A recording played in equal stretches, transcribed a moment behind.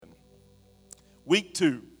Week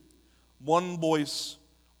 2, one voice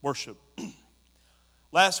worship.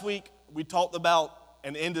 Last week, we talked about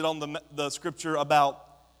and ended on the scripture about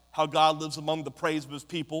how God lives among the praise of his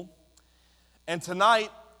people. And tonight,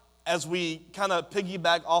 as we kind of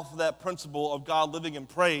piggyback off of that principle of God living in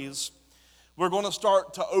praise, we're going to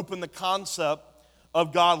start to open the concept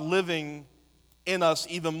of God living in us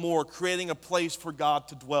even more, creating a place for God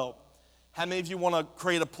to dwell. How many of you want to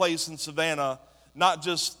create a place in Savannah, not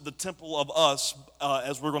just the temple of us,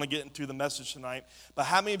 as we're going to get into the message tonight, but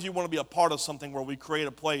how many of you want to be a part of something where we create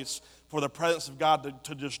a place for the presence of God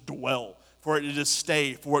to just dwell, for it to just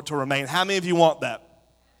stay, for it to remain? How many of you want that?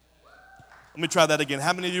 Let me try that again.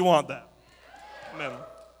 How many of you want that? Amen.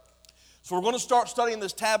 So we're going to start studying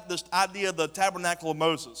this idea of the tabernacle of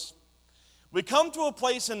Moses. We come to a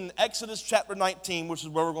place in Exodus chapter 19, which is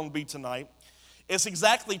where we're going to be tonight. It's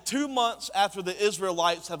exactly 2 months after the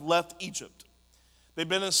Israelites have left Egypt. They've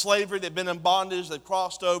been in slavery, they've been in bondage, they've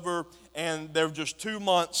crossed over, and they're just 2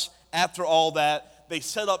 months after all that. They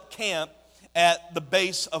set up camp at the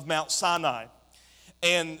base of Mount Sinai.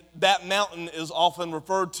 And that mountain is often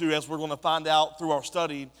referred to, as we're going to find out through our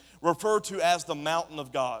study, referred to as the mountain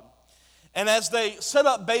of God. And as they set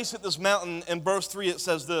up base at this mountain, in verse 3 it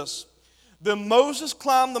says this: "Then Moses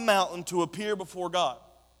climbed the mountain to appear before God.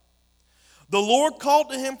 The Lord called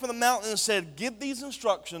to him from the mountain and said, 'Give these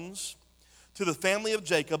instructions to the family of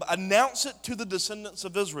Jacob. Announce it to the descendants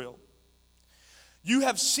of Israel. You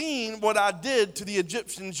have seen what I did to the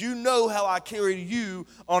Egyptians. You know how I carried you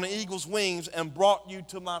on eagle's wings and brought you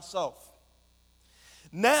to myself.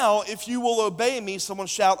 Now, if you will obey me,'" someone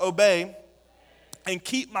shout, "obey, "'and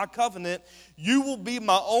keep my covenant, you will be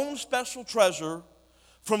my own special treasure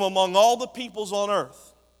from among all the peoples on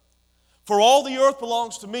earth. For all the earth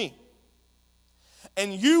belongs to me.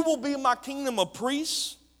 And you will be my kingdom of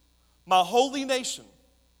priests, my holy nation.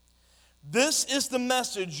 This is the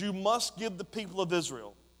message you must give the people of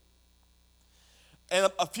Israel.'"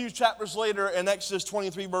 And a few chapters later, in Exodus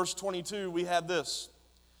 23, verse 22, we have this: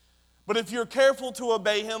 "But if you're careful to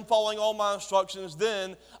obey him, following all my instructions,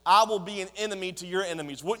 then I will be an enemy to your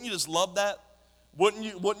enemies." Wouldn't you just love that?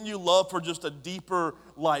 Wouldn't you love for just a deeper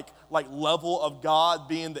like level of God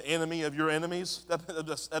being the enemy of your enemies?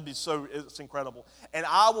 That'd be so, it's incredible. "And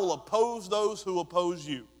I will oppose those who oppose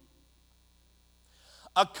you."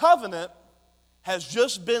 A covenant has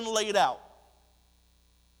just been laid out.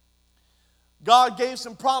 God gave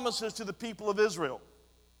some promises to the people of Israel.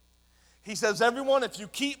 He says, "Everyone, if you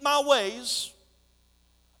keep my ways,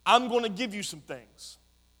 I'm going to give you some things."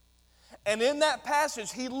 And in that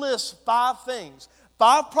passage, he lists 5 things,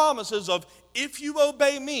 5 promises of, if you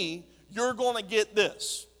obey me, you're going to get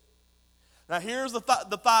this. Now, here's the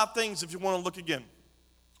 5 things if you want to look again.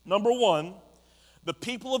 Number 1, the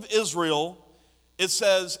people of Israel, it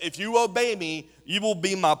says, if you obey me, you will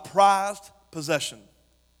be my prized possession.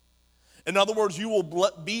 In other words, you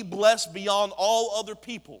will be blessed beyond all other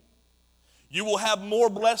people. You will have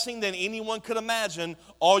more blessing than anyone could imagine.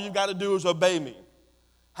 All you got to do is obey me.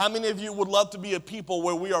 How many of you would love to be a people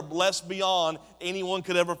where we are blessed beyond anyone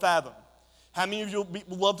could ever fathom? How many of you would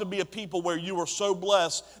love to be a people where you are so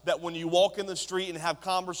blessed that when you walk in the street and have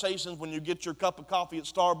conversations, when you get your cup of coffee at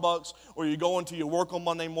Starbucks or you go into your work on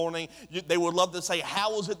Monday morning, they would love to say,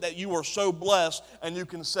 "How is it that you are so blessed?" And you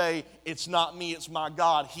can say, "It's not me, it's my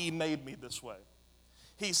God. He made me this way."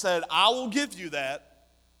 He said, "I will give you that.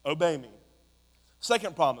 Obey me."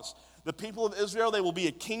 Second promise, the people of Israel, they will be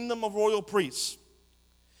a kingdom of royal priests.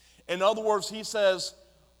 In other words, he says,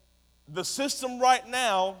 the system right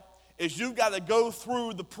now is you've got to go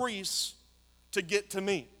through the priests to get to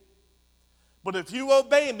me. But if you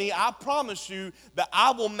obey me, I promise you that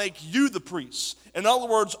I will make you the priests. In other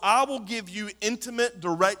words, I will give you intimate,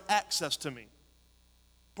 direct access to me.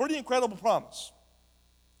 Pretty incredible promise.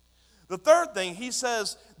 The third thing, he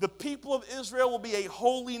says, the people of Israel will be a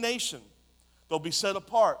holy nation. They'll be set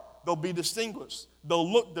apart. They'll be distinguished. They'll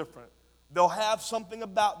look different. They'll have something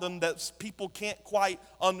about them that people can't quite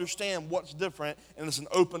understand what's different, and it's an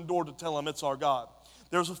open door to tell them it's our God.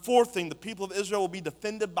 There's a fourth thing. The people of Israel will be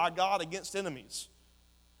defended by God against enemies.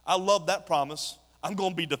 I love that promise. I'm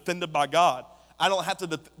going to be defended by God. I don't have to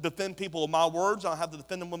defend people with my words. I don't have to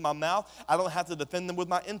defend them with my mouth. I don't have to defend them with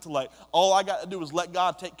my intellect. All I got to do is let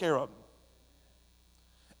God take care of them.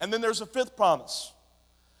 And then there's a fifth promise.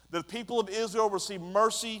 The people of Israel receive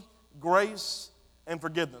mercy, grace, and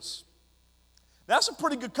forgiveness. That's a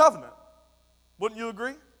pretty good covenant. Wouldn't you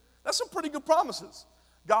agree? That's some pretty good promises.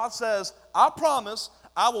 God says, I promise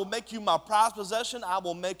I will make you my prized possession. I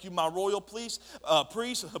will make you my royal priest. I'll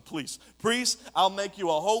make you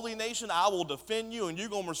a holy nation. I will defend you, and you're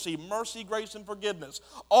going to receive mercy, grace, and forgiveness.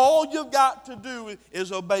 All you've got to do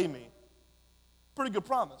is obey me. Pretty good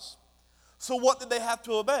promise. So what did they have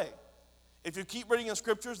to obey? If you keep reading in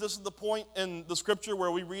scriptures, this is the point in the scripture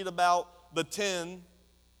where we read about the 10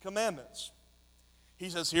 commandments. He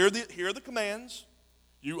says, here are the commands.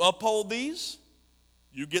 You uphold these,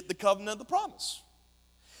 you get the covenant of the promise.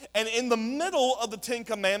 And in the middle of the 10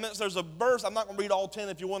 commandments, there's a verse. I'm not going to read all 10.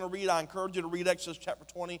 If you want to read, I encourage you to read Exodus chapter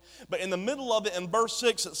 20. But in the middle of it, in verse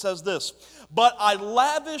 6, it says this: but I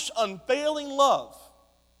lavish unfailing love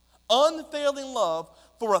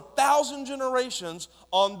for 1,000 generations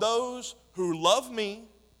on those who love me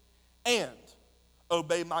and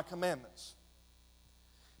obey my commandments.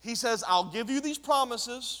 He says, I'll give you these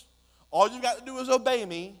promises. All you've got to do is obey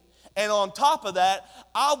me. And on top of that,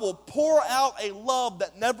 I will pour out a love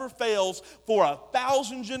that never fails for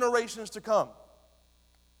 1,000 generations to come.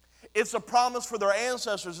 It's a promise for their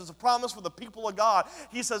ancestors. It's a promise for the people of God.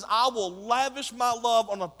 He says, I will lavish my love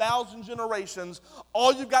on 1,000 generations.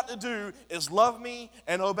 All you've got to do is love me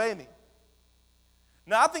and obey me.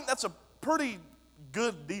 Now, I think that's a pretty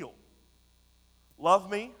good deal. Love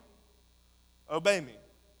me, obey me,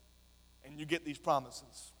 and you get these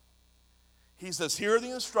promises. He says, here are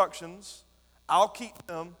the instructions. I'll keep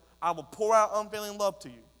them. I will pour out unfailing love to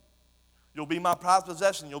you. You'll be my prized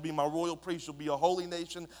possession. You'll be my royal priest. You'll be a holy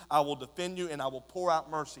nation. I will defend you, and I will pour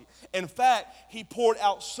out mercy. In fact, he poured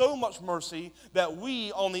out so much mercy that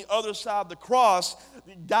we, on the other side of the cross,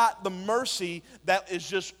 got the mercy that is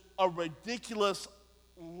just a ridiculous,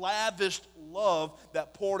 lavished love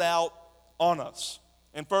that poured out on us.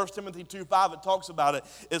 In 1 Timothy 2:5, it talks about it.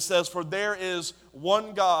 It says, for there is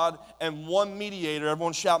one God and one mediator,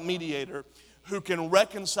 everyone shout mediator, who can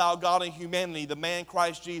reconcile God and humanity, the man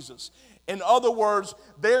Christ Jesus. In other words,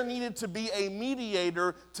 there needed to be a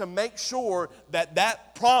mediator to make sure that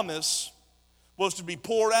that promise was to be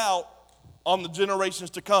poured out on the generations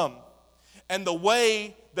to come. And the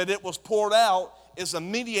way that it was poured out is a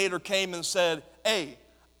mediator came and said, hey,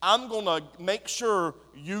 I'm going to make sure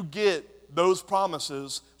you get those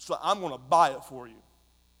promises, so I'm going to buy it for you.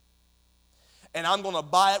 And I'm going to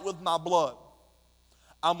buy it with my blood.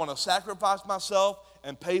 I'm going to sacrifice myself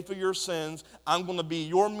and pay for your sins. I'm going to be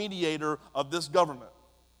your mediator of this government.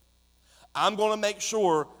 I'm going to make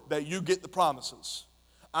sure that you get the promises.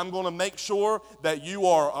 I'm going to make sure that you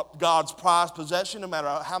are God's prized possession no matter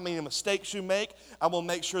how many mistakes you make. I will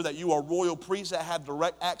make sure that you are royal priests that have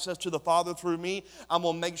direct access to the Father through me. I'm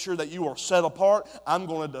going to make sure that you are set apart. I'm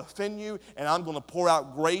going to defend you, and I'm going to pour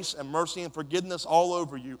out grace and mercy and forgiveness all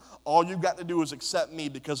over you. All you've got to do is accept me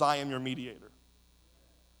because I am your mediator.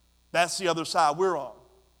 That's the other side we're on.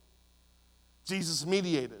 Jesus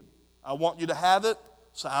mediated. I want you to have it,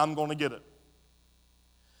 so I'm going to get it.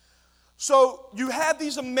 So you have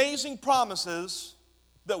these amazing promises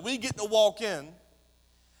that we get to walk in.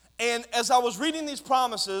 And as I was reading these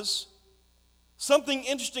promises, something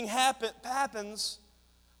interesting happens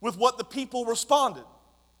with what the people responded.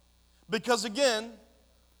 Because again,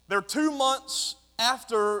 they're 2 months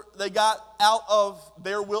after they got out of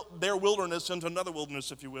their wilderness into another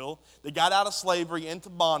wilderness, if you will. They got out of slavery into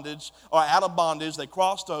bondage, or out of bondage. They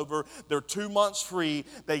crossed over. They're 2 months free.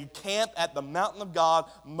 They camp at the mountain of God.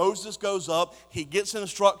 Moses goes up. He gets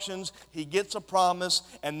instructions. He gets a promise.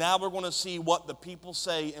 And now we're going to see what the people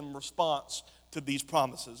say in response to these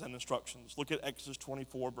promises and instructions. Look at Exodus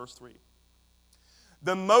 24, verse 3.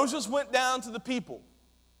 Then Moses went down to the people.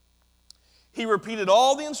 He repeated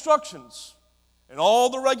all the instructions and all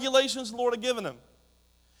the regulations the Lord had given him.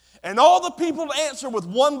 And all the people answered with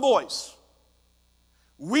one voice,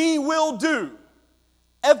 we will do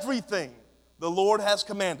everything the Lord has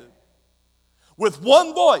commanded. With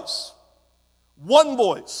one voice,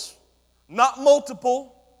 not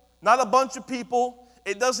multiple, not a bunch of people.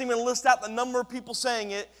 It doesn't even list out the number of people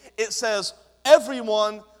saying it. It says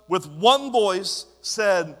everyone with one voice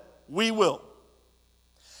said, we will.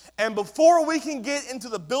 And before we can get into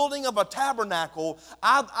the building of a tabernacle,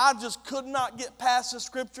 I just could not get past this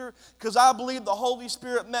scripture because I believe the Holy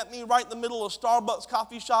Spirit met me right in the middle of Starbucks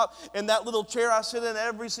coffee shop in that little chair I sit in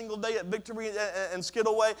every single day at Victory and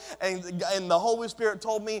Skidaway. And the Holy Spirit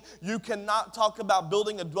told me, you cannot talk about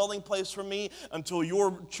building a dwelling place for me until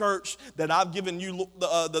your church that I've given you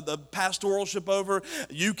the pastoralship over,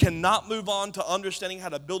 you cannot move on to understanding how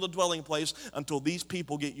to build a dwelling place until these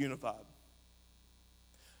people get unified.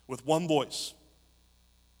 With one voice,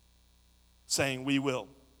 saying, we will.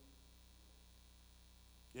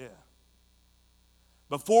 Yeah.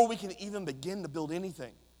 Before we can even begin to build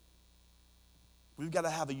anything, We've got to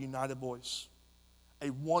have a united voice, a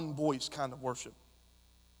one voice kind of worship.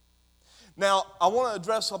 Now, I want to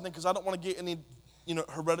address something because I don't want to get any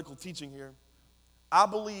heretical teaching here. I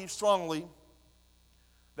believe strongly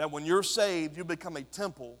that when you're saved, you become a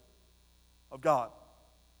temple of God,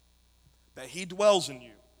 that He dwells in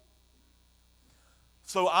you.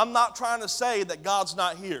 So I'm not trying to say that God's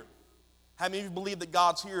not here. How many of you believe that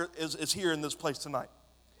God's here is here in this place tonight?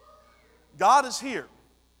 God is here.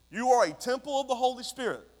 You are a temple of the Holy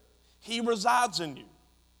Spirit. He resides in you.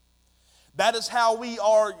 That is how we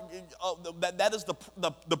are, that is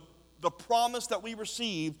the promise that we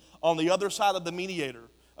received on the other side of the mediator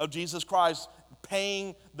of Jesus Christ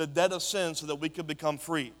paying the debt of sin so that we could become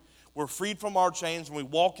free. We're freed from our chains and we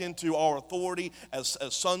walk into our authority as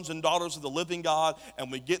sons and daughters of the living God, and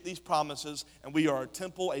we get these promises, and we are a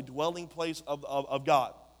temple, a dwelling place of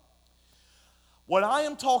God. What I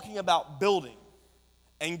am talking about building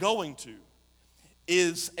and going to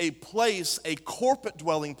is a place, a corporate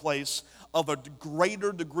dwelling place of a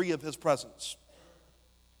greater degree of His presence.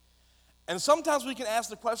 And sometimes we can ask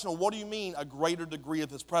the question, well, what do you mean a greater degree of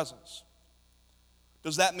His presence?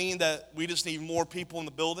 Does that mean that we just need more people in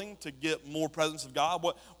the building to get more presence of God?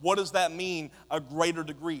 What does that mean, a greater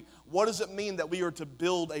degree? What does it mean that we are to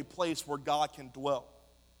build a place where God can dwell?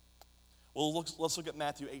 Well, let's look at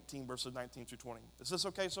Matthew 18, verses 19 through 20. Is this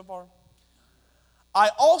okay so far? I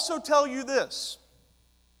also tell you this.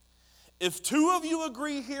 If two of you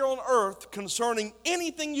agree here on earth concerning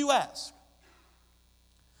anything you ask,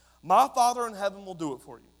 my Father in heaven will do it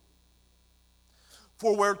for you.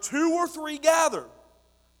 For where two or three gather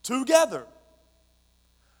together,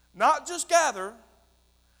 not just gather,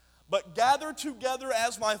 but gather together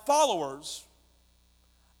as my followers,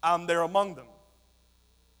 I'm there among them.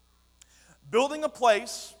 Building a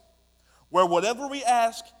place where whatever we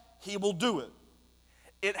ask, He will do it.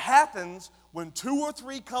 It happens when two or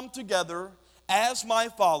three come together as my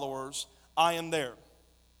followers, I am there.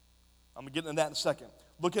 I'm going to get into that in a second.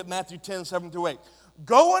 Look at Matthew 10, 7 through 8.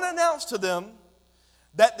 Go and announce to them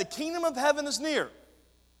that the kingdom of heaven is near.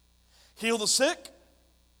 Heal the sick,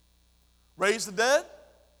 raise the dead,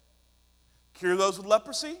 cure those with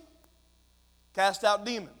leprosy, cast out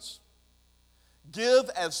demons. Give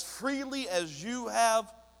as freely as you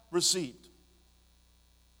have received.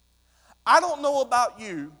 I don't know about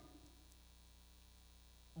you,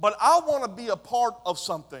 but I want to be a part of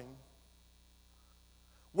something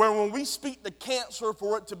where when we speak to cancer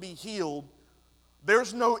for it to be healed,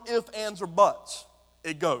 there's no ifs, ands, or buts.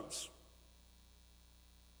 It goes.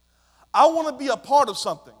 I want to be a part of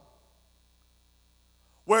something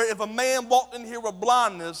where if a man walked in here with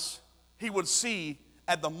blindness, he would see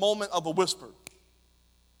at the moment of a whisper.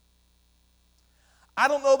 I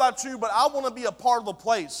don't know about you, but I want to be a part of a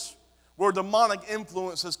place where demonic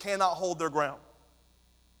influences cannot hold their ground.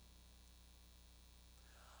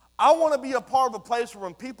 I want to be a part of a place where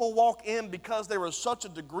when people walk in, because there is such a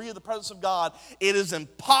degree of the presence of God, it is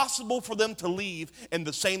impossible for them to leave in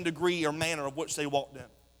the same degree or manner of which they walked in.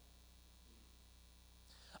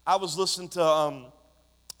 I was listening to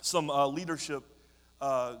some leadership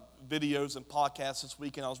videos and podcasts this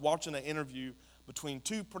week, and I was watching an interview between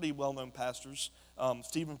two pretty well-known pastors,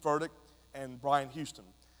 Stephen Furtick and Brian Houston.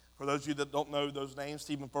 For those of you that don't know those names,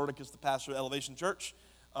 Stephen Furtick is the pastor of Elevation Church,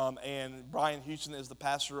 and Brian Houston is the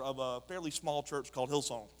pastor of a fairly small church called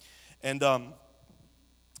Hillsong. And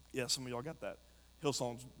yeah, some of y'all got that.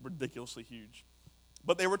 Hillsong's ridiculously huge.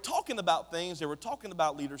 But they were talking about things, they were talking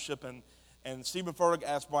about leadership, and Stephen Furtick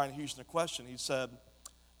asked Brian Houston a question. He said,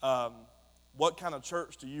 what kind of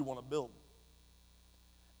church do you want to build?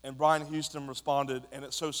 And Brian Houston responded, and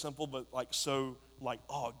it's so simple, but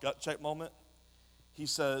gut check moment. He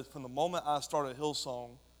said, from the moment I started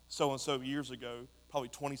Hillsong, so-and-so years ago, probably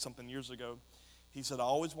 20-something years ago, he said, I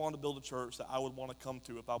always wanted to build a church that I would want to come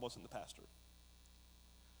to if I wasn't the pastor.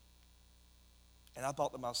 And I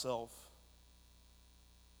thought to myself,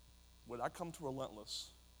 would I come to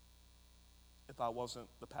Relentless if I wasn't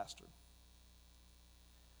the pastor?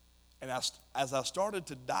 And as I started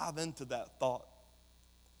to dive into that thought,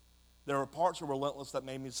 there were parts of Relentless that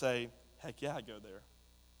made me say, heck yeah, I'd go there.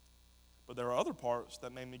 But there are other parts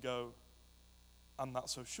that made me go, I'm not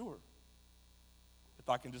so sure. If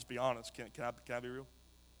I can just be honest, can I be real?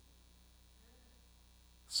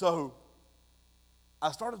 So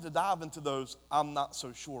I started to dive into those I'm not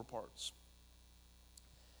so sure parts.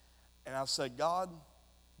 And I said, God,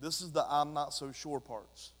 this is the I'm not so sure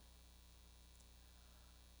parts.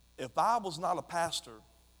 If I was not a pastor,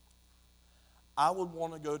 I would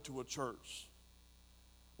want to go to a church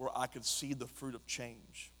where I could see the fruit of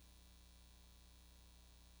change.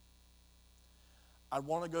 I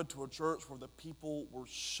want to go to a church where the people were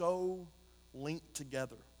so linked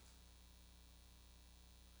together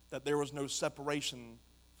that there was no separation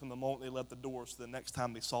from the moment they left the doors to the next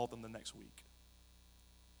time they saw them the next week.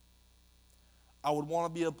 I would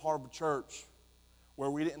want to be a part of a church where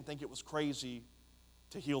we didn't think it was crazy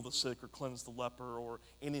to heal the sick or cleanse the leper or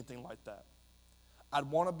anything like that. I'd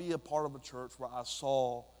want to be a part of a church where I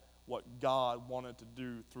saw what God wanted to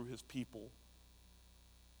do through his people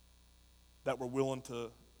that were willing to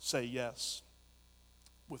say yes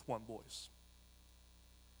with one voice.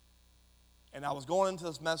 And I was going into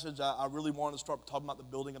this message, I really wanted to start talking about the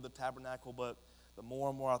building of the tabernacle, but the more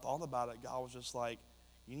and more I thought about it, God was just like,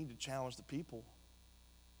 you need to challenge the people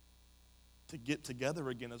to get together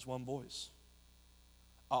again as one voice.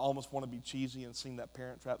 I almost want to be cheesy and sing that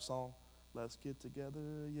Parent Trap song. Let's get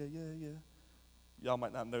together, yeah, yeah, yeah. Y'all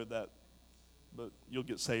might not know that, but you'll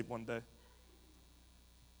get saved one day.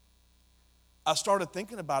 I started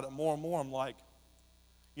thinking about it more and more. I'm like,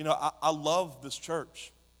 I love this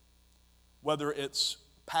church. Whether it's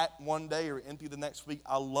packed one day or empty the next week,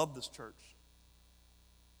 I love this church.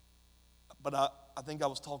 But I think I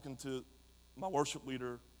was talking to my worship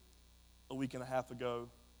leader a week and a half ago,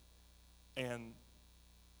 and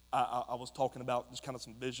I was talking about just kind of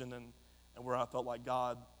some vision and where I felt like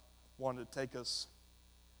God wanted to take us.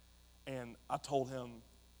 And I told him,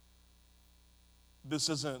 this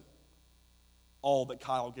isn't all that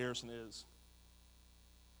Kyle Garrison is.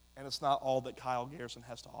 And it's not all that Kyle Garrison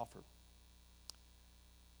has to offer.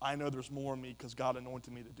 I know there's more in me because God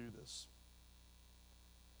anointed me to do this.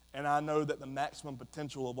 And I know that the maximum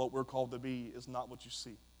potential of what we're called to be is not what you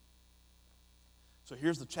see. So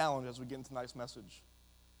here's the challenge as we get into tonight's message.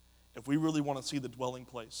 If we really want to see the dwelling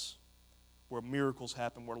place where miracles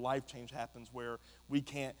happen, where life change happens, where we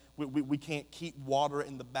can't keep water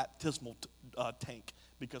in the baptismal tank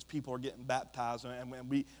because people are getting baptized, and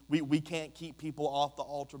we can't keep people off the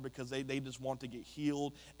altar because they just want to get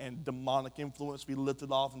healed and demonic influence be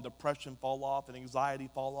lifted off and depression fall off and anxiety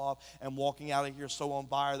fall off and walking out of here so on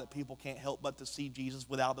fire that people can't help but to see Jesus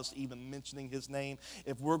without us even mentioning his name.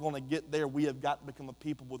 If we're going to get there, we have got to become a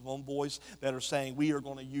people with one voice that are saying we are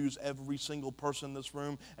going to use every single person in this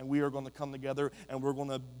room and we are going to come together and we're going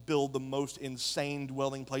to build the most insane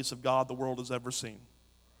dwelling place of God the world has ever seen.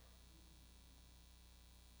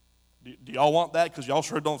 Do y'all want that? Because y'all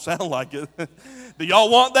sure don't sound like it. Do y'all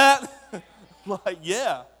want that? Like,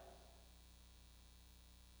 yeah.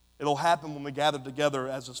 It'll happen when we gather together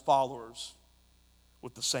as his followers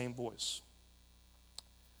with the same voice.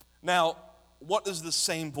 Now, what does this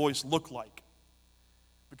same voice look like?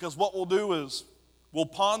 Because what we'll do is we'll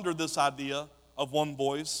ponder this idea of one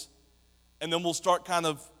voice, and then we'll start kind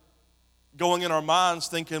of going in our minds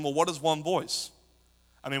thinking, well, what is one voice?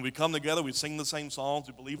 I mean, we come together, we sing the same songs,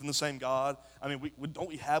 we believe in the same God. I mean, don't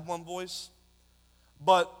we have one voice?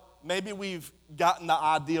 But maybe we've gotten the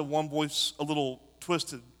idea of one voice a little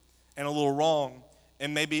twisted and a little wrong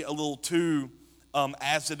and maybe a little too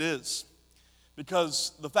as it is.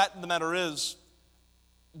 Because the fact of the matter is,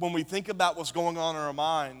 when we think about what's going on in our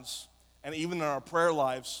minds and even in our prayer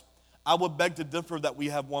lives, I would beg to differ that we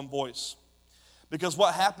have one voice. Because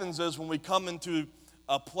what happens is when we come into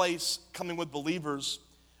a place coming with believers,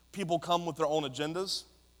 people come with their own agendas.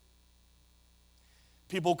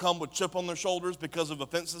 People come with chip on their shoulders because of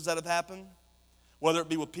offenses that have happened, whether it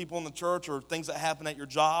be with people in the church or things that happen at your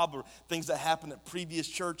job or things that happen at previous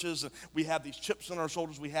churches. We have these chips on our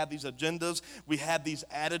shoulders. We have these agendas. We have these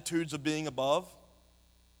attitudes of being above.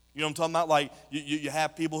 You know what I'm talking about? Like you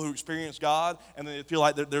have people who experience God and they feel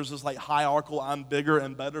like there's this like hierarchical, I'm bigger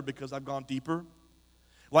and better because I've gone deeper.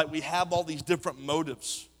 Like we have all these different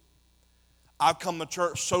motives. I've come to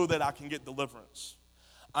church so that I can get deliverance.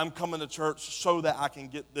 I'm coming to church so that I can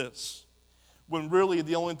get this. When really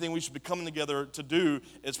the only thing we should be coming together to do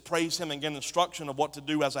is praise him and get instruction of what to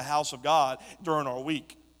do as a house of God during our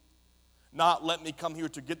week. Not let me come here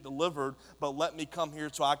to get delivered, but let me come here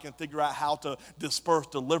so I can figure out how to disperse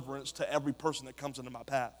deliverance to every person that comes into my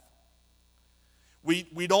path.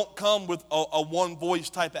 We don't come with a one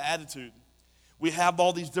voice type of attitude. We have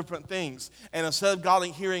all these different things. And instead of God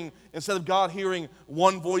hearing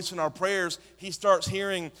one voice in our prayers, he starts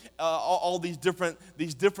hearing all these different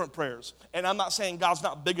prayers. And I'm not saying God's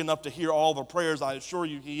not big enough to hear all the prayers. I assure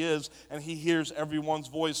you he is. And he hears everyone's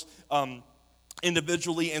voice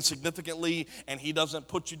individually and significantly, and he doesn't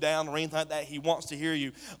put you down or anything like that. He wants to hear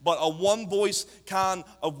you. But a one voice kind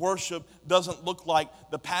of worship doesn't look like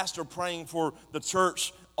the pastor praying for the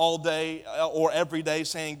church all day or every day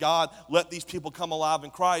saying, God, let these people come alive in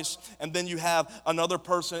Christ. And then you have another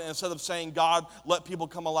person, instead of saying, God, let people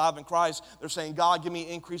come alive in Christ, they're saying, God, give me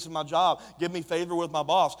increase in my job. Give me favor with my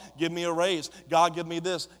boss. Give me a raise. God, give me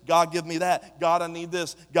this. God, give me that. God, I need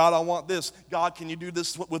this. God, I want this. God, can you do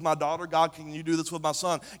this with my daughter? God, can you do this with my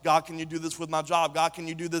son? God, can you do this with my job? God, can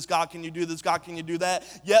you do this? God, can you do this? God, can you do that?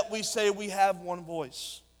 Yet we say we have one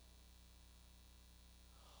voice.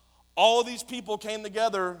 All of these people came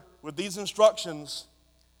together with these instructions,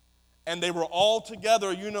 and they were all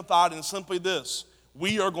together unified in simply this: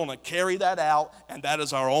 we are going to carry that out, and that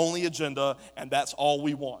is our only agenda, and that's all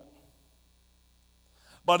we want.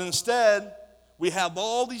 But instead, we have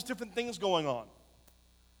all these different things going on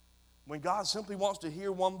when God simply wants to hear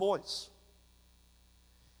one voice.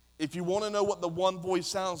 If you want to know what the one voice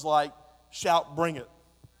sounds like, shout, bring it.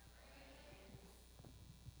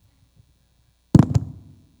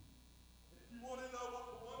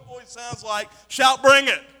 Sounds like, shout, bring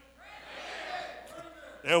it.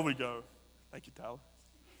 There we go. Thank you, Tyler.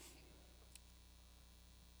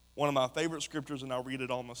 One of my favorite scriptures, and I read it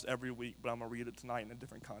almost every week, but I'm going to read it tonight in a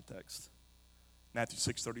different context. Matthew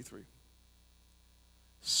 6:33.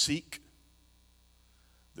 Seek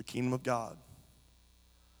the kingdom of God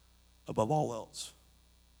above all else,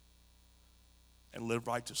 and live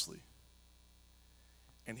righteously,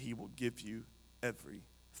 and he will give you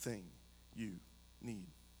everything you need.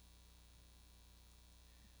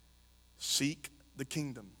 Seek the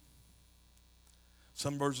kingdom.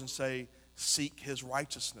 Some versions say, seek his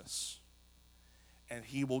righteousness, and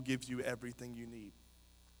he will give you everything you need.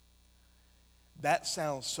 That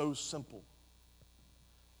sounds so simple.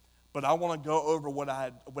 But I want to go over what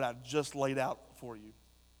I just laid out for you.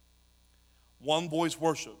 One voice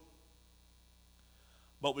worship.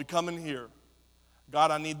 But we come in here. God,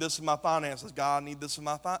 I need this in my finances. God, I need this in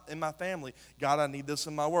my family. God, I need this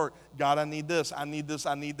in my work. God, I need this. I need this.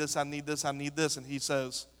 I need this. I need this. I need this. And he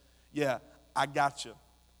says, yeah, I got you.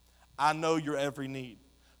 I know your every need.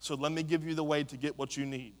 So let me give you the way to get what you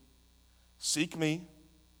need. Seek me.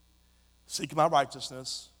 Seek my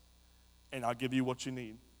righteousness. And I'll give you what you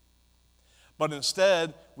need. But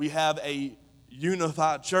instead, we have a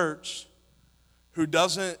unified church who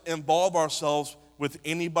doesn't involve ourselves with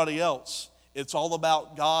anybody else. It's all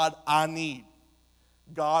about God, I need.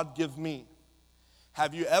 God, give me.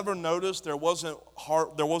 Have you ever noticed there wasn't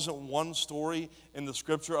one story in the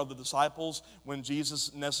scripture of the disciples when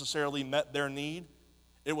Jesus necessarily met their need?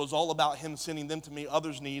 It was all about him sending them to meet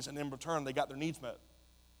others' needs, and in return, they got their needs met.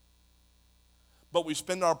 But we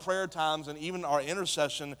spend our prayer times and even our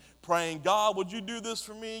intercession praying, God, would you do this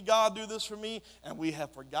for me? God, do this for me. And we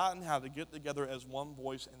have forgotten how to get together as one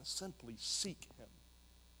voice and simply seek him.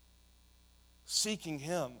 Seeking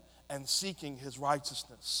him and seeking his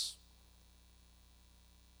righteousness.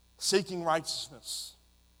 Seeking righteousness.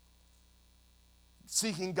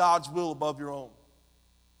 Seeking God's will above your own.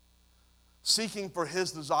 Seeking for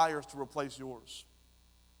his desires to replace yours.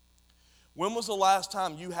 When was the last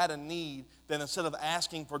time you had a need that instead of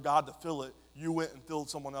asking for God to fill it, you went and filled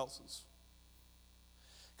someone else's?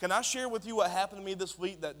 Can I share with you what happened to me this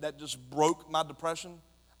week that just broke my depression?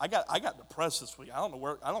 I got depressed this week. I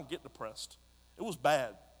don't get depressed. It was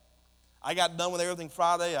bad. I got done with everything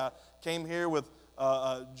Friday. I came here with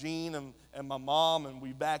Jean and my mom, and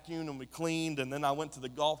we vacuumed and we cleaned, and then I went to the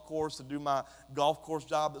golf course to do my golf course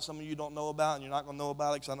job that some of you don't know about, and you're not going to know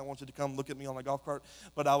about it because I don't want you to come look at me on a golf cart.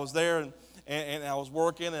 But I was there, and I was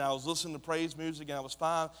working, and I was listening to praise music, and I was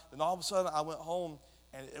fine. Then all of a sudden, I went home,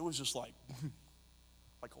 and it was just like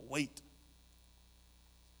a weight.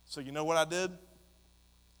 So you know what I did?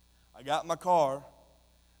 I got in my car,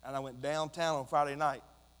 and I went downtown on Friday night.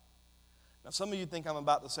 Now, some of you think I'm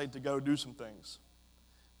about to say to go do some things.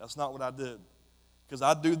 That's not what I did. Because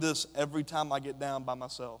I do this every time I get down by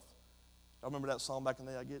myself. Y'all remember that song back in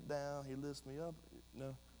the day? I get down, he lifts me up.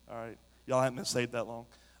 No? All right. Y'all haven't been saved that long.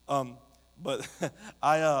 But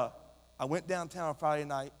I went downtown on Friday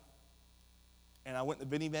night, and I went to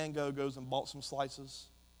Vinnie Van Gogh's and bought some slices.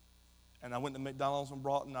 And I went to McDonald's in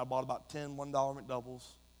Broughton, and I bought about 10 $1 McDoubles.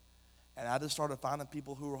 And I just started finding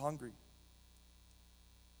people who were hungry.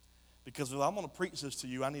 Because if I'm going to preach this to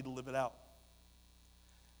you, I need to live it out.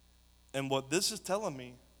 And what this is telling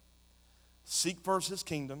me, seek first his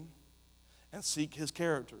kingdom and seek his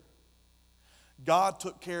character. God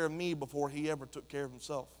took care of me before he ever took care of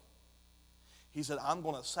himself. He said, I'm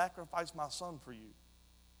going to sacrifice my son for you.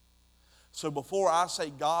 So before I say,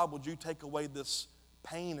 God, would you take away this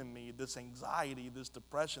pain in me, this anxiety, this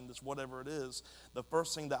depression, this whatever it is, the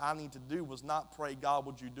first thing that I need to do was not pray, God,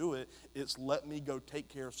 would you do it? It's let me go take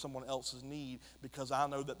care of someone else's need, because I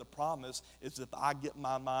know that the promise is if I get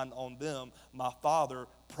my mind on them, my Father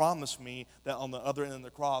promised me that on the other end of the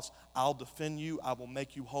cross, I'll defend you, I will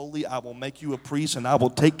make you holy, I will make you a priest, and I will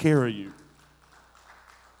take care of you.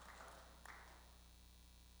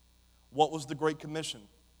 What was the Great Commission?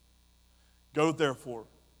 Go therefore.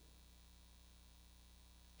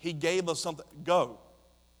 He gave us something, go.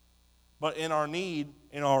 But in our need,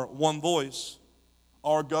 in our one voice,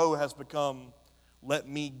 our go has become, let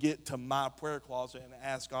me get to my prayer closet and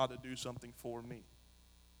ask God to do something for me.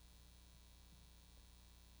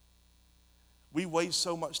 We waste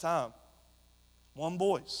so much time. One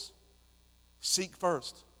voice. Seek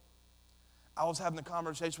first. I was having a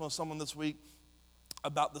conversation with someone this week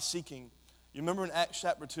about the seeking. You remember in Acts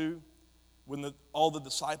chapter 2, when all the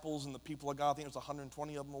disciples and the people of God, I think it was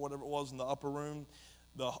 120 of them or whatever it was in the upper room,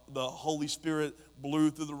 the Holy Spirit blew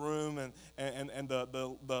through the room and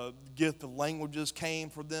the gift of languages came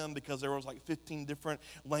for them because there was like 15 different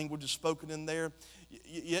languages spoken in there.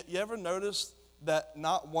 You ever notice that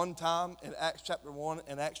not one time in Acts chapter 1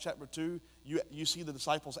 and Acts chapter 2 you see the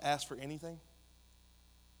disciples ask for anything?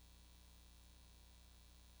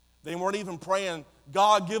 They weren't even praying,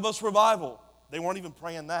 God, give us revival. They weren't even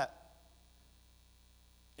praying that.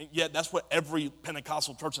 And yet that's what every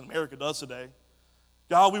Pentecostal church in America does today.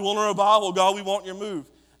 God, we want a revival. God, we want your move.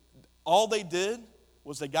 All they did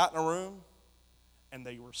was they got in a room and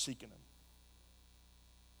they were seeking him.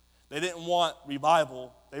 They didn't want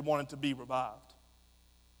revival. They wanted to be revived.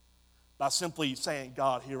 By simply saying,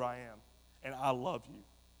 God, here I am, and I love you.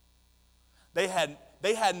 They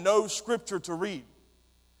had no scripture to read.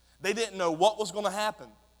 They didn't know what was going to happen.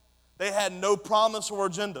 They had no promise or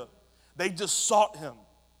agenda. They just sought him.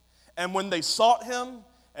 And when they sought him,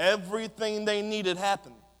 everything they needed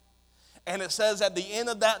happened. And it says at the end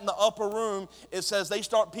of that in the upper room, it says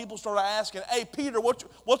people started asking, hey, Peter,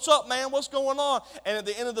 what's up, man? What's going on? And at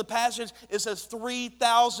the end of the passage, it says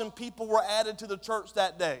 3,000 people were added to the church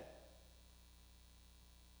that day.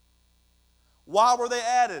 Why were they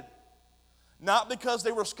added? Not because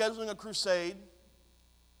they were scheduling a crusade.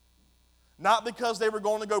 Not because they were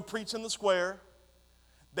going to go preach in the square.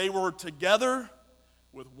 They were together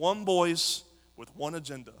with one voice, with one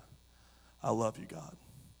agenda. I love you, God.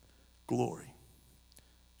 Glory,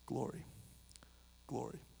 glory,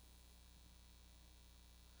 glory.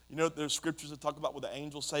 You know, there's scriptures that talk about what the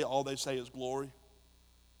angels say. All they say is glory.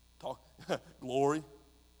 Glory.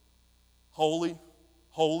 Holy,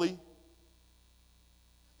 holy.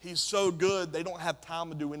 He's so good, they don't have time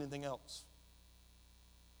to do anything else.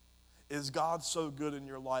 Is God so good in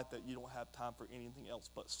your life that you don't have time for anything else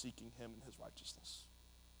but seeking him and his righteousness?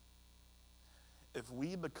 If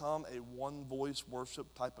we become a one-voice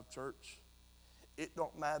worship type of church, it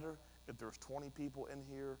don't matter if there's 20 people in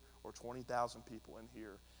here or 20,000 people in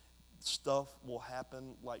here. Stuff will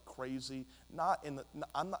happen like crazy. Not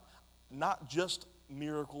just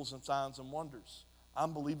miracles and signs and wonders.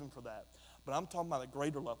 I'm believing for that. But I'm talking about a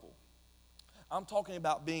greater level. I'm talking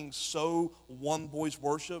about being so one-voice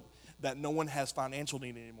worship that no one has financial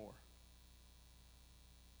need anymore.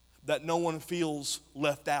 That no one feels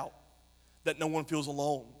left out. That no one feels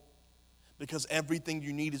alone. Because everything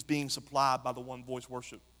you need is being supplied by the one-voice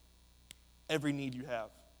worship. Every need you have.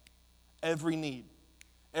 Every need.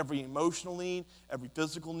 Every emotional need, every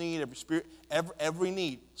physical need, every spirit, every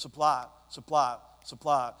need supplied.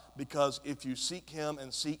 Because if you seek him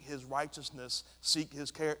and seek his righteousness, seek his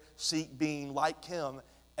care, seek being like him,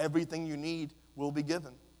 everything you need will be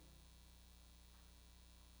given.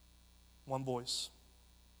 One voice.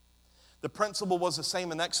 The principle was the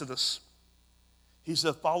same in Exodus. He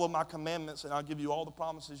said, follow my commandments and I'll give you all the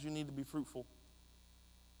promises you need to be fruitful.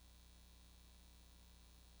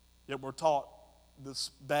 Yet we're taught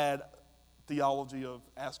this bad theology of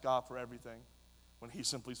ask God for everything when he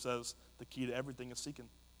simply says the key to everything is seeking.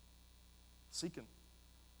 Seeking.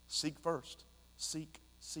 Seek first. Seek,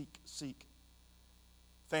 seek, seek.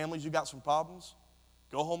 Families, you got some problems?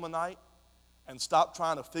 Go home tonight and stop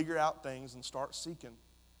trying to figure out things and start seeking.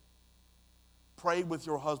 Pray with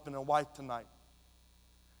your husband and wife tonight.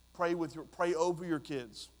 Pray over your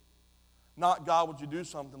kids. Not God, would you do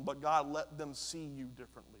something, but God, let them see you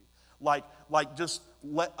differently. Like just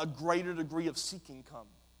let a greater degree of seeking come.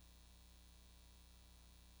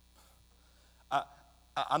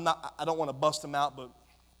 I don't want to bust them out, but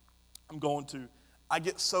I'm going to. I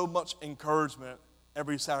get so much encouragement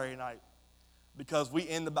every Saturday night because we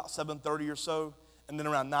end about 7:30 or so, and then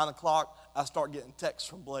around 9 o'clock, I start getting texts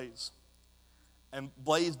from Blaze. And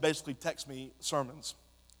Blaze basically texts me sermons.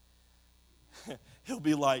 He'll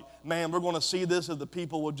be like, man, we're going to see this if the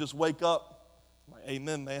people would just wake up. I'm like,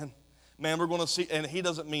 amen, man. Man, we're going to see, and he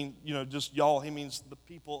doesn't mean, just y'all. He means the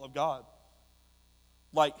people of God.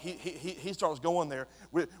 Like, he starts going there.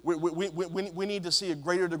 We need to see a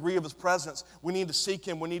greater degree of his presence. We need to seek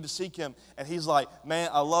him. We need to seek him. And he's like, man,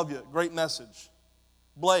 I love you. Great message.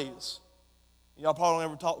 Blaze. Y'all probably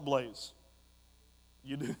don't ever talk to Blaze.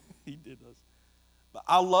 You do? He did this. But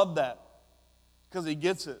I love that because he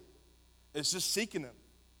gets it. It's just seeking him.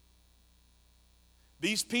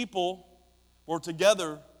 These people were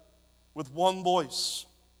together with one voice.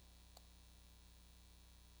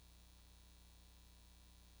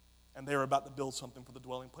 And they were about to build something for the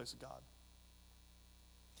dwelling place of God.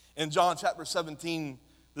 In John chapter 17,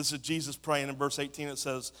 this is Jesus praying. In verse 18 it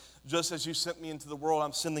says, just as you sent me into the world,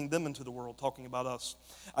 I'm sending them into the world, talking about us.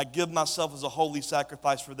 I give myself as a holy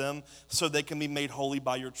sacrifice for them so they can be made holy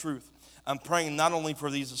by your truth. I'm praying not only for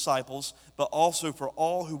these disciples, but also for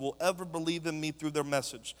all who will ever believe in me through their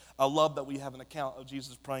message. I love that we have an account of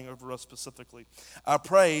Jesus praying over us specifically. I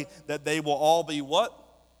pray that they will all be what?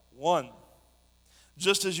 One.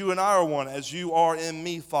 Just as you and I are one, as you are in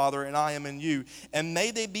me, Father, and I am in you. And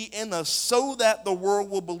may they be in us so that the world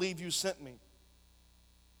will believe you sent me.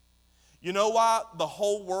 You know why the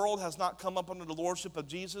whole world has not come up under the lordship of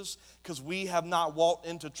Jesus? Because we have not walked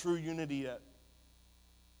into true unity yet.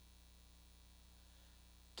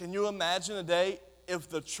 Can you imagine a day if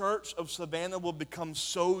the church of Savannah will become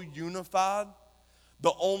so unified,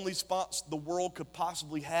 the only response the world could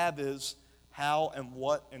possibly have is, how and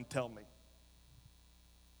what and tell me.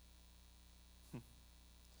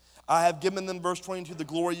 I have given them, verse 22, the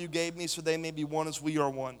glory you gave me so they may be one as we are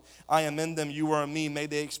one. I am in them, you are in me. May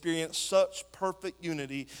they experience such perfect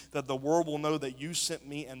unity that the world will know that you sent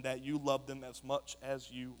me and that you love them as much as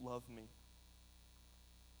you love me.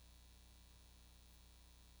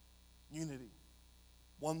 Unity,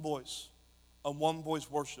 one voice, a one-voice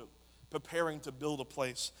worship, preparing to build a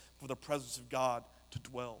place for the presence of God to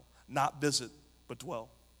dwell. Not visit, but dwell.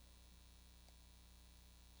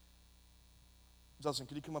 Justin,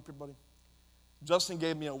 could you come up here, buddy? Justin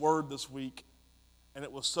gave me a word this week, and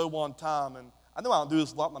it was so on time. And I know I don't do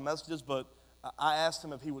this a lot in my messages, but I asked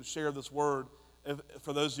him if he would share this word.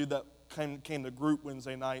 For those of you that came to group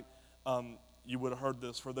Wednesday night, you would have heard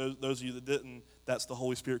this. For those of you that didn't, that's the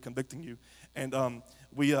Holy Spirit convicting you. And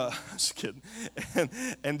just kidding.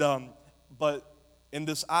 But in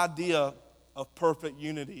this idea of perfect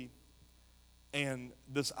unity and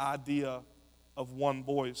this idea of one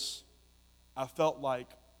voice, I felt like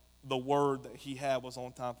the word that he had was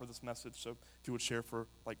on time for this message. So if you would share for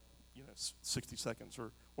 60 seconds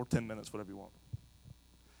or 10 minutes, whatever you want.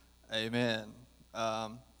 Amen. The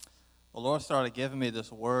Lord started giving me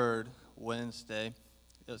this word Wednesday.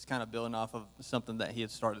 It was kind of building off of something that he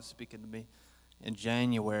had started speaking to me in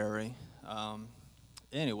January.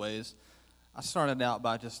 Anyways, I started out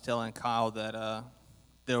by just telling Kyle that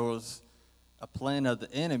there was a plan of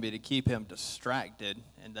the enemy to keep him distracted,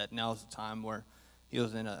 and that now's the time where he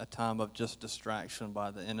was in a time of just distraction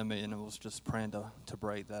by the enemy, and it was just praying to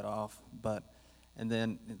break that off. And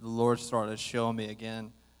then the Lord started showing me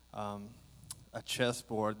again a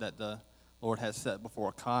chessboard that the Lord had set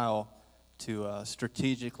before Kyle to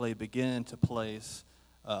strategically begin to place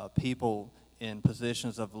people in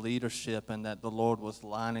positions of leadership, and that the Lord was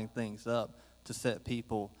lining things up to set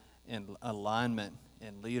people in alignment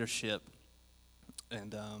and leadership.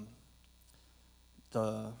 And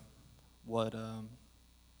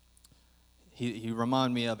he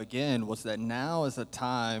reminded me of again was that now is a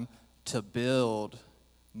time to build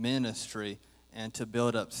ministry and to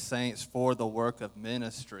build up saints for the work of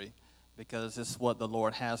ministry, because this is what the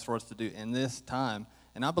Lord has for us to do in this time.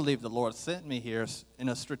 And I believe the Lord sent me here in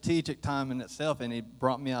a strategic time in itself, and he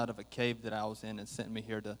brought me out of a cave that I was in and sent me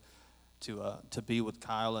here to be with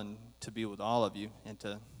Kyle and to be with all of you, and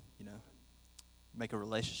to make a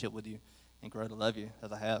relationship with you and grow to love you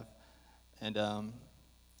as I have. And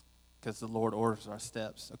because the Lord orders our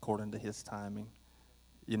steps according to his timing,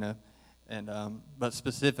 And but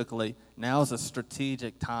specifically, now is a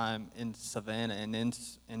strategic time in Savannah and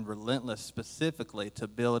in Relentless specifically to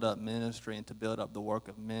build up ministry and to build up the work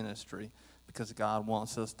of ministry, because God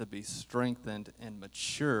wants us to be strengthened and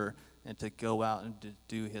mature and to go out and to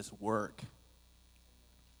do his work.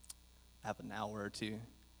 I have an hour or two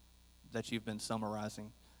that you've been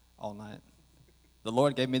summarizing all night. The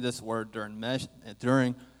Lord gave me this word during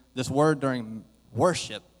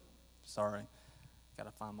worship. Sorry,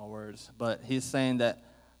 gotta find my words. But he's saying that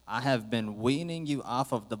I have been weaning you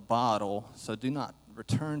off of the bottle, so do not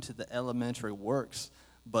return to the elementary works,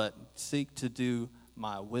 but seek to do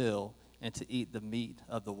my will and to eat the meat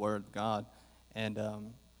of the Word of God. And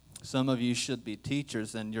some of you should be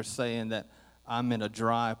teachers, and you're saying that I'm in a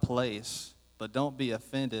dry place, but don't be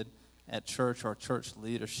offended at church or church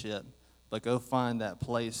leadership, but go find that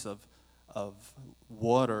place of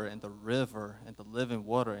water and the river and the living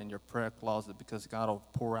water in your prayer closet, because God will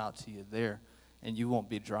pour out to you there, and you won't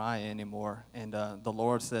be dry anymore. And the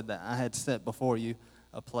Lord said that I had set before you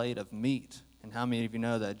a plate of meat. And how many of you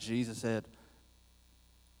know that Jesus said,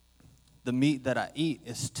 the meat that I eat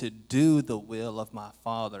is to do the will of my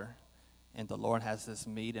Father. And the Lord has this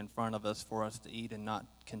meat in front of us for us to eat and not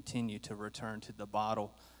continue to return to the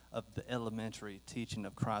bottle of the elementary teaching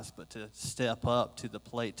of Christ, but to step up to the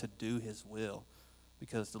plate to do his will,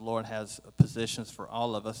 because the Lord has positions for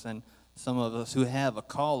all of us. And some of us who have a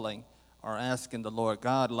calling are asking the Lord,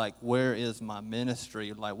 God, like, where is my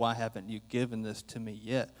ministry? Like, why haven't you given this to me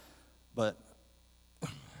yet? But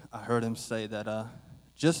I heard him say that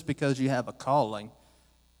just because you have a calling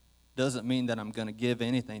doesn't mean that I'm going to give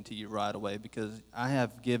anything to you right away, because I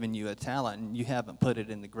have given you a talent and you haven't put it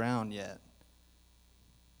in the ground yet.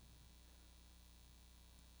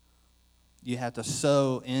 You have to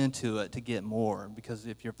sow into it to get more, because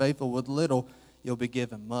if you're faithful with little, you'll be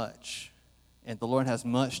given much. And the Lord has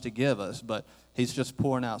much to give us, but he's just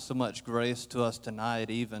pouring out so much grace to us tonight,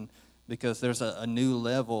 even because there's a new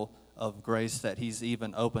level of grace that he's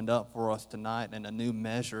even opened up for us tonight, and a new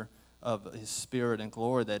measure of his spirit and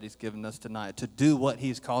glory that he's given us tonight to do what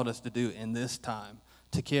he's called us to do in this time,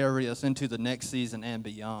 to carry us into the next season and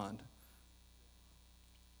beyond.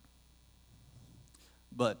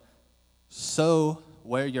 But sow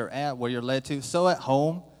where you're at, where you're led to. Sow at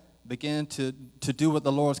home. Begin to do what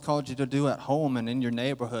the Lord's called you to do at home and in your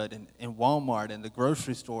neighborhood and in Walmart and the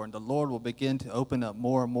grocery store, and the Lord will begin to open up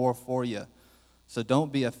more and more for you. So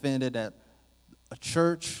don't be offended at a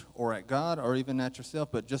church or at God or even at yourself,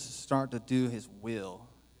 but just start to do his will,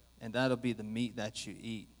 and that'll be the meat that you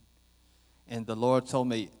eat. And the Lord told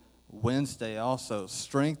me Wednesday also,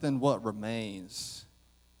 strengthen what remains.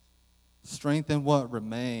 Strengthen what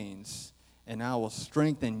remains, and I will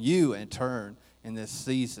strengthen you in turn in this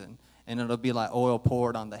season. And it'll be like oil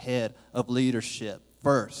poured on the head of leadership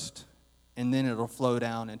first, and then it'll flow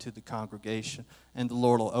down into the congregation, and the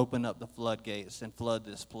Lord will open up the floodgates and flood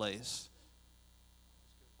this place.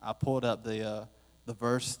 I pulled up the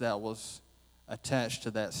verse that was attached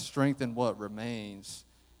to that, strengthen what remains,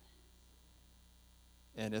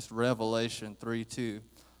 and it's Revelation 3:2.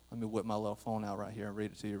 Let me whip my little phone out right here and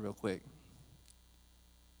read it to you real quick.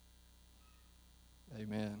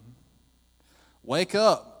 Amen. Wake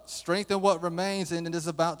up, strengthen what remains and it is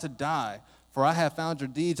about to die. For I have found your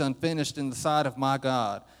deeds unfinished in the sight of my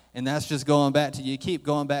God. And that's just going back to, you keep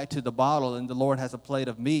going back to the bottle, and the Lord has a plate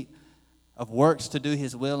of meat, of works to do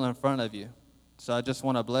his will in front of you. So I just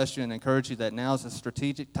want to bless you and encourage you that now is a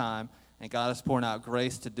strategic time, and God is pouring out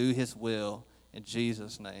grace to do his will in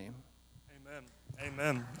Jesus' name. Amen.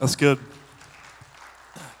 Amen. That's good.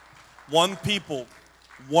 One people,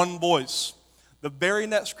 one voice. The very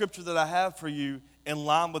next scripture that I have for you in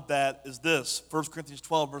line with that is this, 1 Corinthians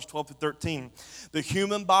 12, verse 12 through 13. The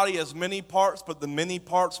human body has many parts, but the many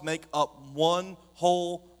parts make up one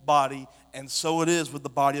whole body, and so it is with the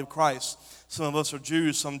body of Christ. Some of us are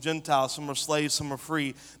Jews, some Gentiles, some are slaves, some are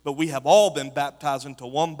free, but we have all been baptized into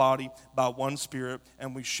one body by one Spirit,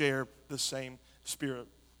 and we share the same Spirit.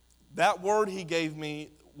 That word he gave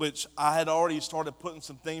me, which I had already started putting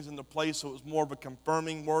some things into place, so it was more of a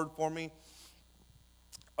confirming word for me.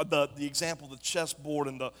 The example, the chessboard,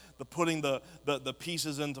 and the putting the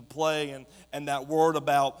pieces into play, and that word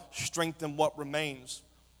about strengthen what remains.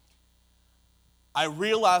 I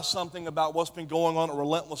realized something about what's been going on at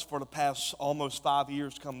Relentless for the past almost 5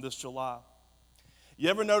 years come this July. You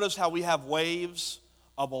ever notice how we have waves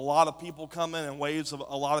of a lot of people coming and waves of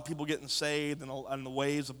a lot of people getting saved and the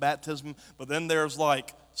waves of baptism, but then there's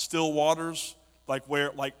like still waters, like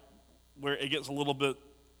where it gets a little bit,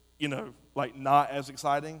 like not as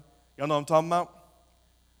exciting. Y'all know what I'm talking about?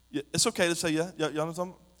 Yeah, it's okay to say yeah. Y'all know what I'm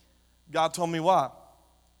talking about? God told me why.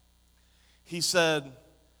 He said,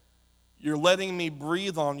 you're letting me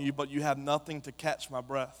breathe on you, but you have nothing to catch my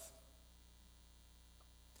breath.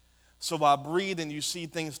 So I breathe and you see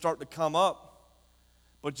things start to come up,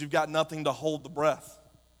 but you've got nothing to hold the breath.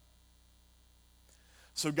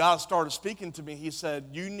 So God started speaking to me. He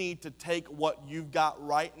said, you need to take what you've got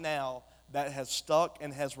right now that has stuck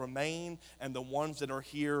and has remained, and the ones that are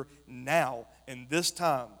here now in this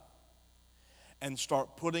time, and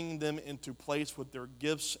start putting them into place with their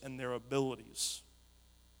gifts and their abilities.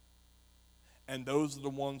 And those are the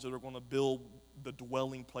ones that are going to the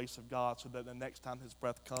dwelling place of God so that the next time his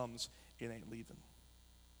breath comes, it ain't leaving.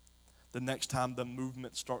 The next time the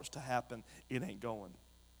movement starts to happen, it ain't going.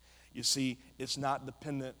 You see, it's not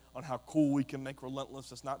dependent on how cool we can make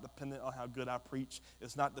Relentless. It's not dependent on how good I preach.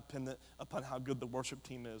 It's not dependent upon how good the worship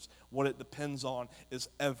team is. What it depends on is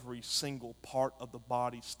every single part of the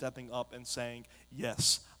body stepping up and saying,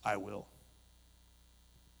 yes, I will.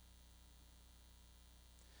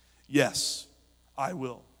 Yes, I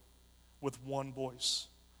will. With one voice,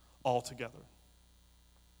 all together.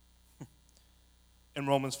 In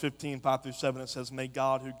Romans 15, 5-7, it says, may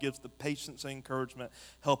God, who gives the patience and encouragement,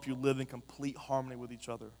 help you live in complete harmony with each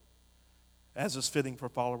other, as is fitting for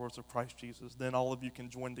followers of Christ Jesus. Then all of you can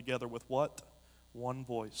join together with what? One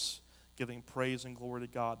voice, giving praise and glory to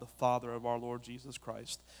God, the Father of our Lord Jesus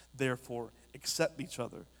Christ. Therefore, accept each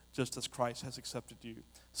other, just as Christ has accepted you,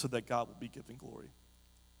 so that God will be given glory.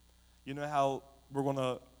 You know how we're going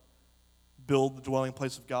to build the dwelling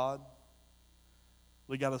place of God?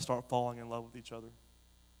 We got to start falling in love with each other.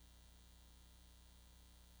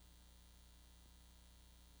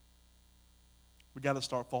 We got to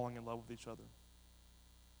start falling in love with each other.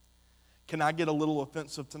 Can I get a little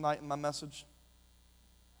offensive tonight in my message?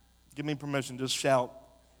 Give me permission, just shout.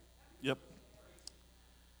 Yep.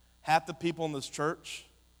 Half the people in this church,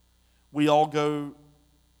 we all go,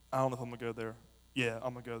 I don't know if I'm going to go there. Yeah,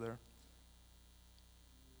 I'm going to go there.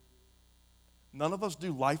 None of us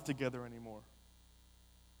do life together anymore.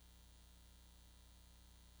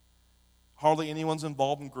 Hardly anyone's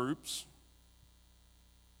involved in groups.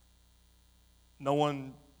 No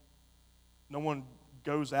one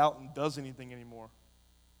goes out and does anything anymore.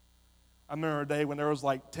 I remember a day when there was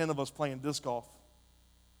like 10 of us playing disc golf.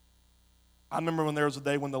 I remember when there was a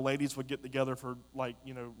day when the ladies would get together for like,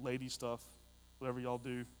 lady stuff, whatever y'all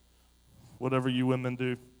do, whatever you women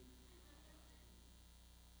do.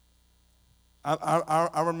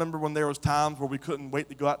 I remember when there was times where we couldn't wait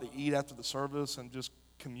to go out to eat after the service and just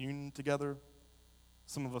commune together.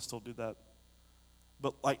 Some of us still do that.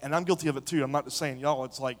 But and I'm guilty of it too. I'm not just saying y'all.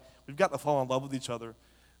 It's like we've got to fall in love with each other.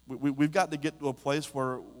 We've got to get to a place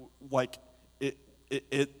where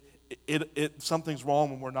something's wrong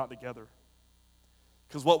when we're not together.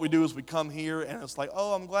 Because what we do is we come here and it's like,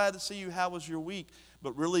 oh, I'm glad to see you. How was your week?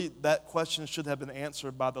 But really, that question should have been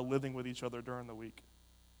answered by the living with each other during the week.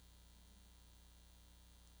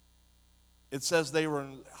 It says they were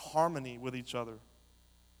in harmony with each other.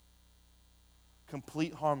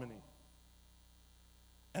 Complete harmony.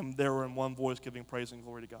 And they were in one voice giving praise and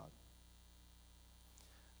glory to God.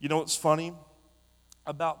 You know what's funny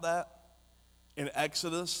about that? In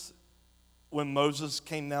Exodus, when Moses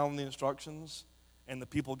came down with the instructions and the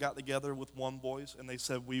people got together with one voice and they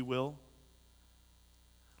said, we will.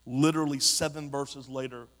 Literally 7 verses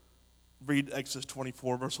later, read Exodus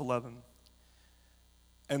 24, verse 11.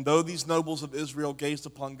 And though these nobles of Israel gazed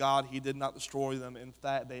upon God, he did not destroy them. In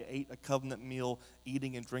fact, they ate a covenant meal,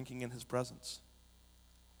 eating and drinking in his presence.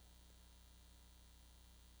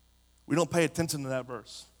 We don't pay attention to that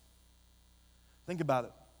verse. Think about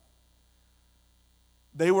it.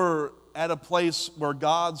 They were at a place where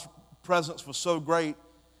God's presence was so great,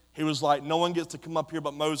 he was like, no one gets to come up here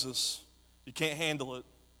but Moses. You can't handle it.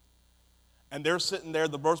 And they're sitting there,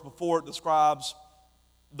 the verse before it describes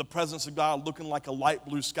the presence of God looking like a light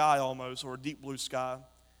blue sky almost, or a deep blue sky.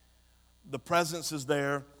 The presence is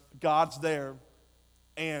there, God's there,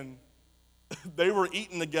 and they were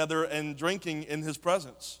eating together and drinking in his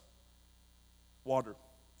presence. Water,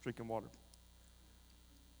 drinking water.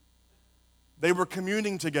 They were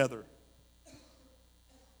communing together.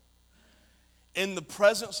 In the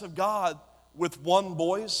presence of God with one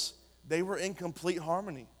voice, they were in complete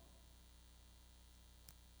harmony.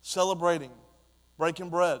 Celebrating, breaking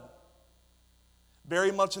bread.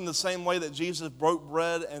 Very much in the same way that Jesus broke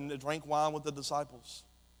bread and drank wine with the disciples.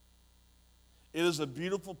 It is a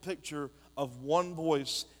beautiful picture of one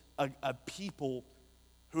voice, a people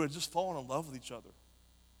who had just fallen in love with each other.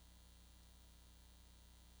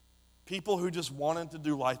 People who just wanted to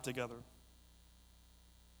do life together.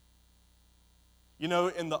 You know,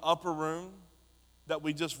 in the upper room that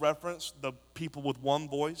we just referenced, the people with one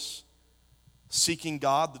voice, seeking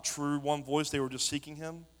God, the true one voice, they were just seeking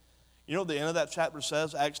him. You know what the end of that chapter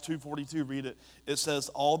says? Acts 2:42, read it. It says,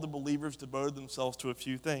 all the believers devoted themselves to a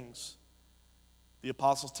few things. The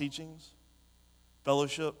apostles' teachings,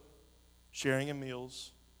 fellowship, sharing in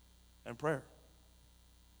meals, and prayer.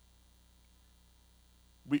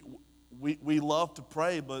 We love to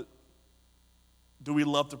pray, but do we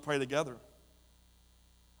love to pray together?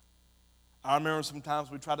 I remember sometimes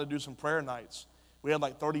we tried to do some prayer nights. We had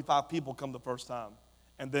like 35 people come the first time,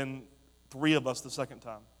 and then 3 of us the second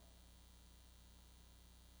time.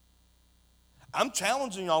 I'm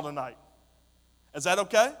challenging y'all tonight. Is that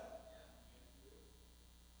okay?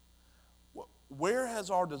 Where has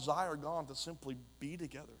our desire gone to simply be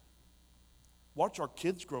together? Watch our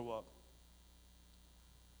kids grow up.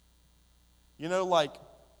 You know, like,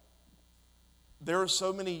 there are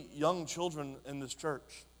so many young children in this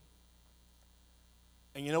church.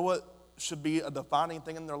 And you know what should be a defining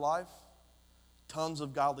thing in their life? Tons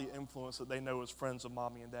of godly influence that they know as friends of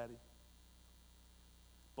mommy and daddy.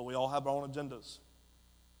 But we all have our own agendas.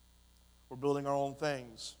 We're building our own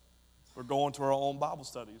things. We're going to our own Bible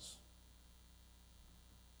studies.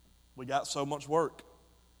 We got so much work.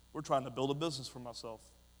 We're trying to build a business for myself.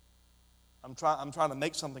 I'm trying to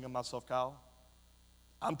make something of myself, Kyle.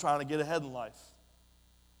 I'm trying to get ahead in life.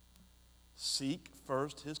 Seek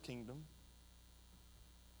first his kingdom.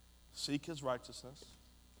 Seek his righteousness.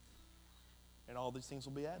 And all these things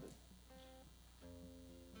will be added.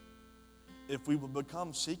 If we will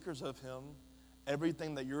become seekers of him,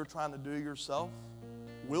 everything that you're trying to do yourself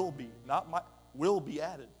will be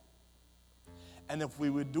added. And if we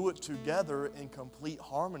would do it together in complete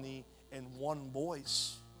harmony in one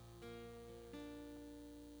voice,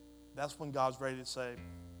 that's when God's ready to say,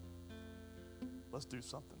 let's do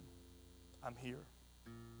something. I'm here.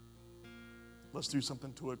 Let's do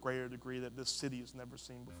something to a greater degree that this city has never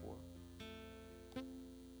seen before.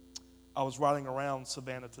 I was riding around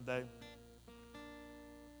Savannah today,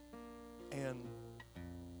 and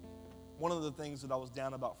one of the things that I was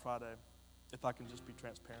down about Friday, if I can just be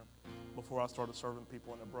transparent, before I started serving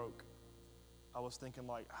people and it broke, I was thinking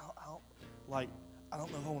I don't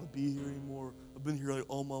know if I want to be here anymore. I've been here like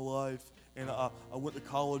all my life. And I went to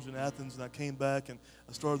college in Athens, and I came back, and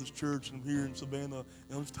I started this church, and I'm here in Savannah,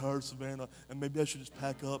 and I'm just tired of Savannah, and maybe I should just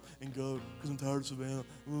pack up and go because I'm tired of Savannah.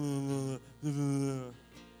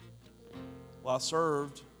 Well, I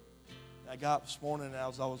served. I got up this morning, and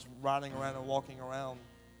as I was riding around and walking around,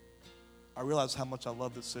 I realized how much I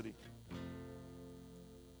love this city.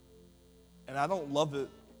 And I don't love it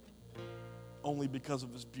only because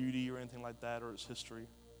of its beauty or anything like that or its history.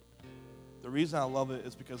 The reason I love it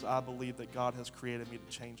is because I believe that God has created me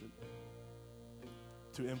to change it,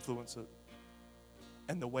 to influence it.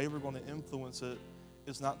 And the way we're going to influence it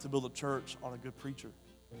is not to build a church on a good preacher.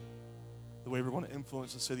 The way we're going to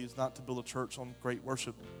influence the city is not to build a church on great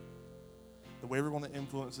worship. The way we're going to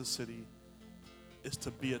influence the city is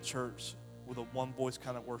to be a church with a one-voice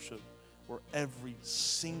kind of worship where every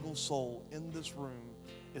single soul in this room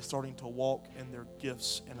is starting to walk in their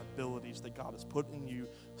gifts and abilities that God has put in you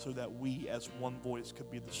so that we as one voice could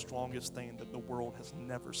be the strongest thing that the world has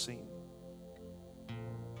never seen.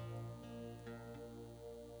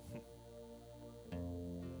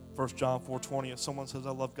 1 John 4:20, if someone says,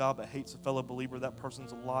 I love God, but hates a fellow believer, that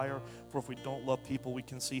person's a liar. For if we don't love people we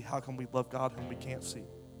can see, how can we love God whom we can't see?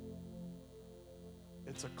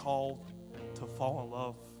 It's a call to fall in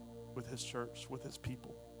love with his church, with his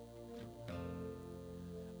people.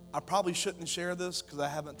 I probably shouldn't share this because I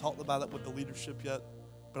haven't talked about it with the leadership yet,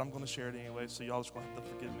 but I'm going to share it anyway, so y'all just going to have to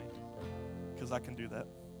forgive me because I can do that.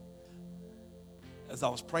 As I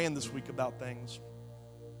was praying this week about things,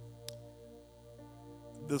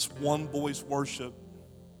 this one voice worship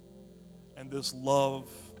and this love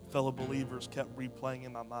fellow believers kept replaying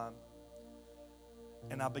in my mind.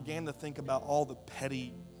 And I began to think about all the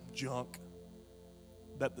petty junk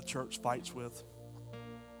that the church fights with.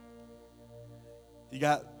 You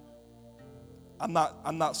got, I'm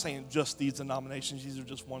not saying just these denominations, these are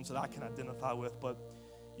just ones that I can identify with, but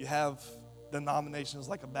you have denominations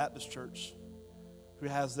like a Baptist church who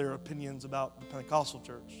has their opinions about the Pentecostal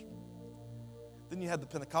church. Then you have the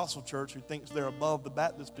Pentecostal church who thinks they're above the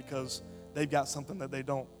Baptist because they've got something that they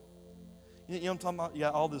don't. You know what I'm talking about? Yeah,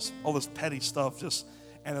 all this petty stuff just,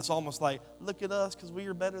 and it's almost like, look at us because we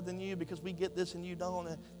are better than you because we get this and you don't,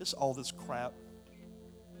 and just all this crap.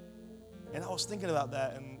 And I was thinking about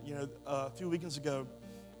that, and a few weekends ago,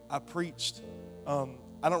 I preached. I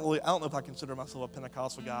don't know if I consider myself a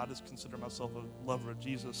Pentecostal guy. I just consider myself a lover of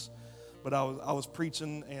Jesus. But I was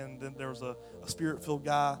preaching, and then there was a Spirit-filled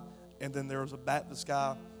guy, and then there was a Baptist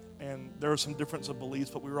guy, and there were some difference of beliefs,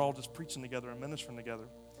 but we were all just preaching together and ministering together.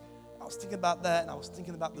 I was thinking about that, and I was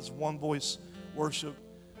thinking about this one voice worship,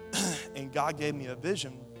 and God gave me a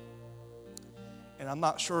vision, and I'm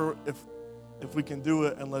not sure if we can do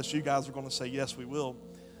it unless you guys are going to say, yes, we will.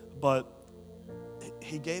 But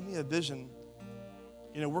he gave me a vision.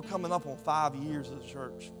 We're coming up on 5 years as a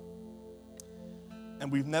church.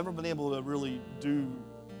 And we've never been able to really do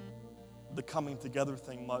the coming together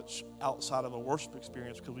thing much outside of a worship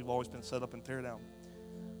experience because we've always been set up and tear down.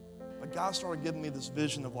 But God started giving me this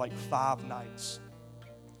vision of like 5 nights.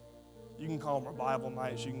 You can call them revival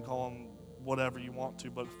nights. You can call them whatever you want to,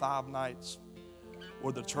 but 5 nights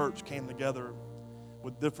where the church came together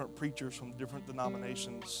with different preachers from different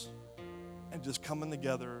denominations and just coming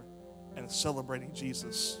together and celebrating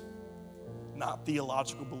Jesus. Not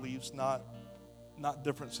theological beliefs, not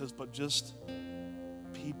differences, but just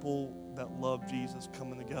people that love Jesus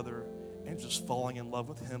coming together and just falling in love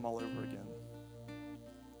with him all over again.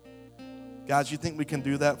 Guys, you think we can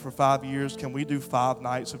do that for 5 years? Can we do 5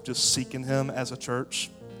 nights of just seeking him as a church?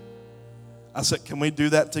 I said, can we do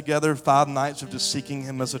that together, 5 nights of just seeking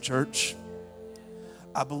him as a church?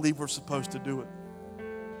 I believe we're supposed to do it.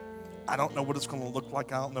 I don't know what it's going to look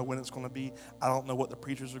like. I don't know when it's going to be. I don't know what the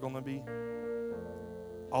preachers are going to be.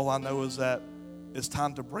 All I know is that it's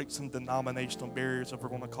time to break some denominational barriers if we're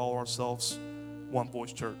going to call ourselves One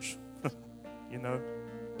Voice Church. You know?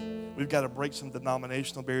 We've got to break some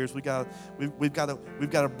denominational barriers. We've got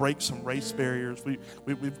to break some race barriers.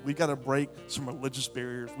 We've got to break some religious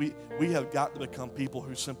barriers. We have got to become people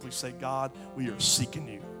who simply say, God, we are seeking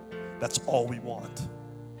you. That's all we want.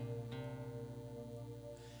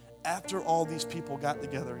 After all these people got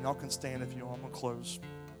together, and y'all can stand if you want, I'm going to close.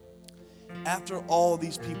 After all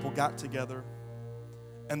these people got together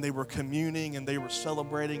and they were communing and they were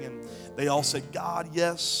celebrating and they all said, God,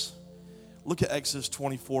 yes. Look at Exodus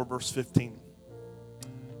 24, verse 15.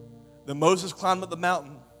 Then Moses climbed up the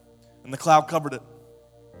mountain, and the cloud covered it.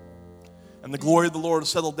 And the glory of the Lord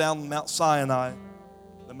settled down on Mount Sinai,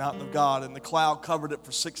 the mountain of God, and the cloud covered it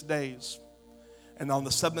for 6 days. And on the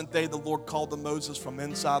 7th day, the Lord called to Moses from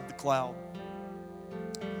inside the cloud.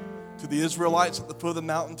 To the Israelites at the foot of the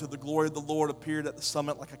mountain, to the glory of the Lord appeared at the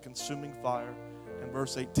summit like a consuming fire. And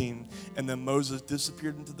verse 18, and then Moses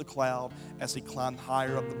disappeared into the cloud as he climbed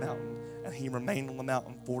higher up the mountain. And he remained on the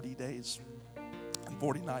mountain 40 days and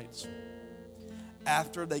 40 nights.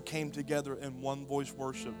 After they came together in one voice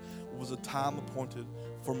worship, it was a time appointed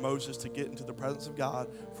for Moses to get into the presence of God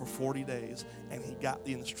for 40 days. And he got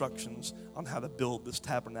the instructions on how to build this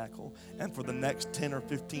tabernacle. And for the next 10 or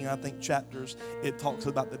 15, I think, chapters, it talks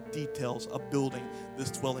about the details of building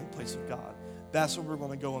this dwelling place of God. That's where we're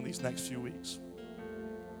going to go in these next few weeks.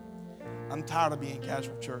 I'm tired of being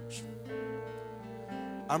casual church.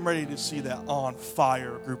 I'm ready to see that on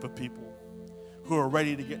fire group of people who are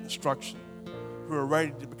ready to get instruction, who are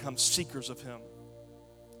ready to become seekers of him.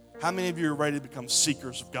 How many of you are ready to become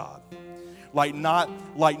seekers of God? Like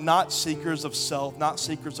not seekers of self, not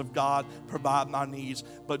seekers of God, provide my needs,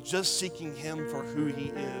 but just seeking him for who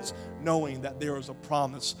he is, knowing that there is a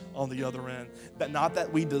promise on the other end. That not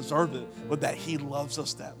that we deserve it, but that he loves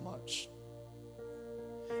us that much.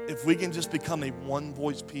 If we can just become a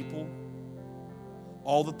one-voice people,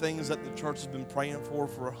 all the things that the church has been praying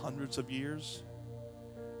for hundreds of years,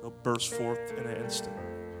 they'll burst forth in an instant.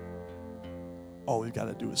 All we've got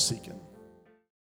to do is seek him.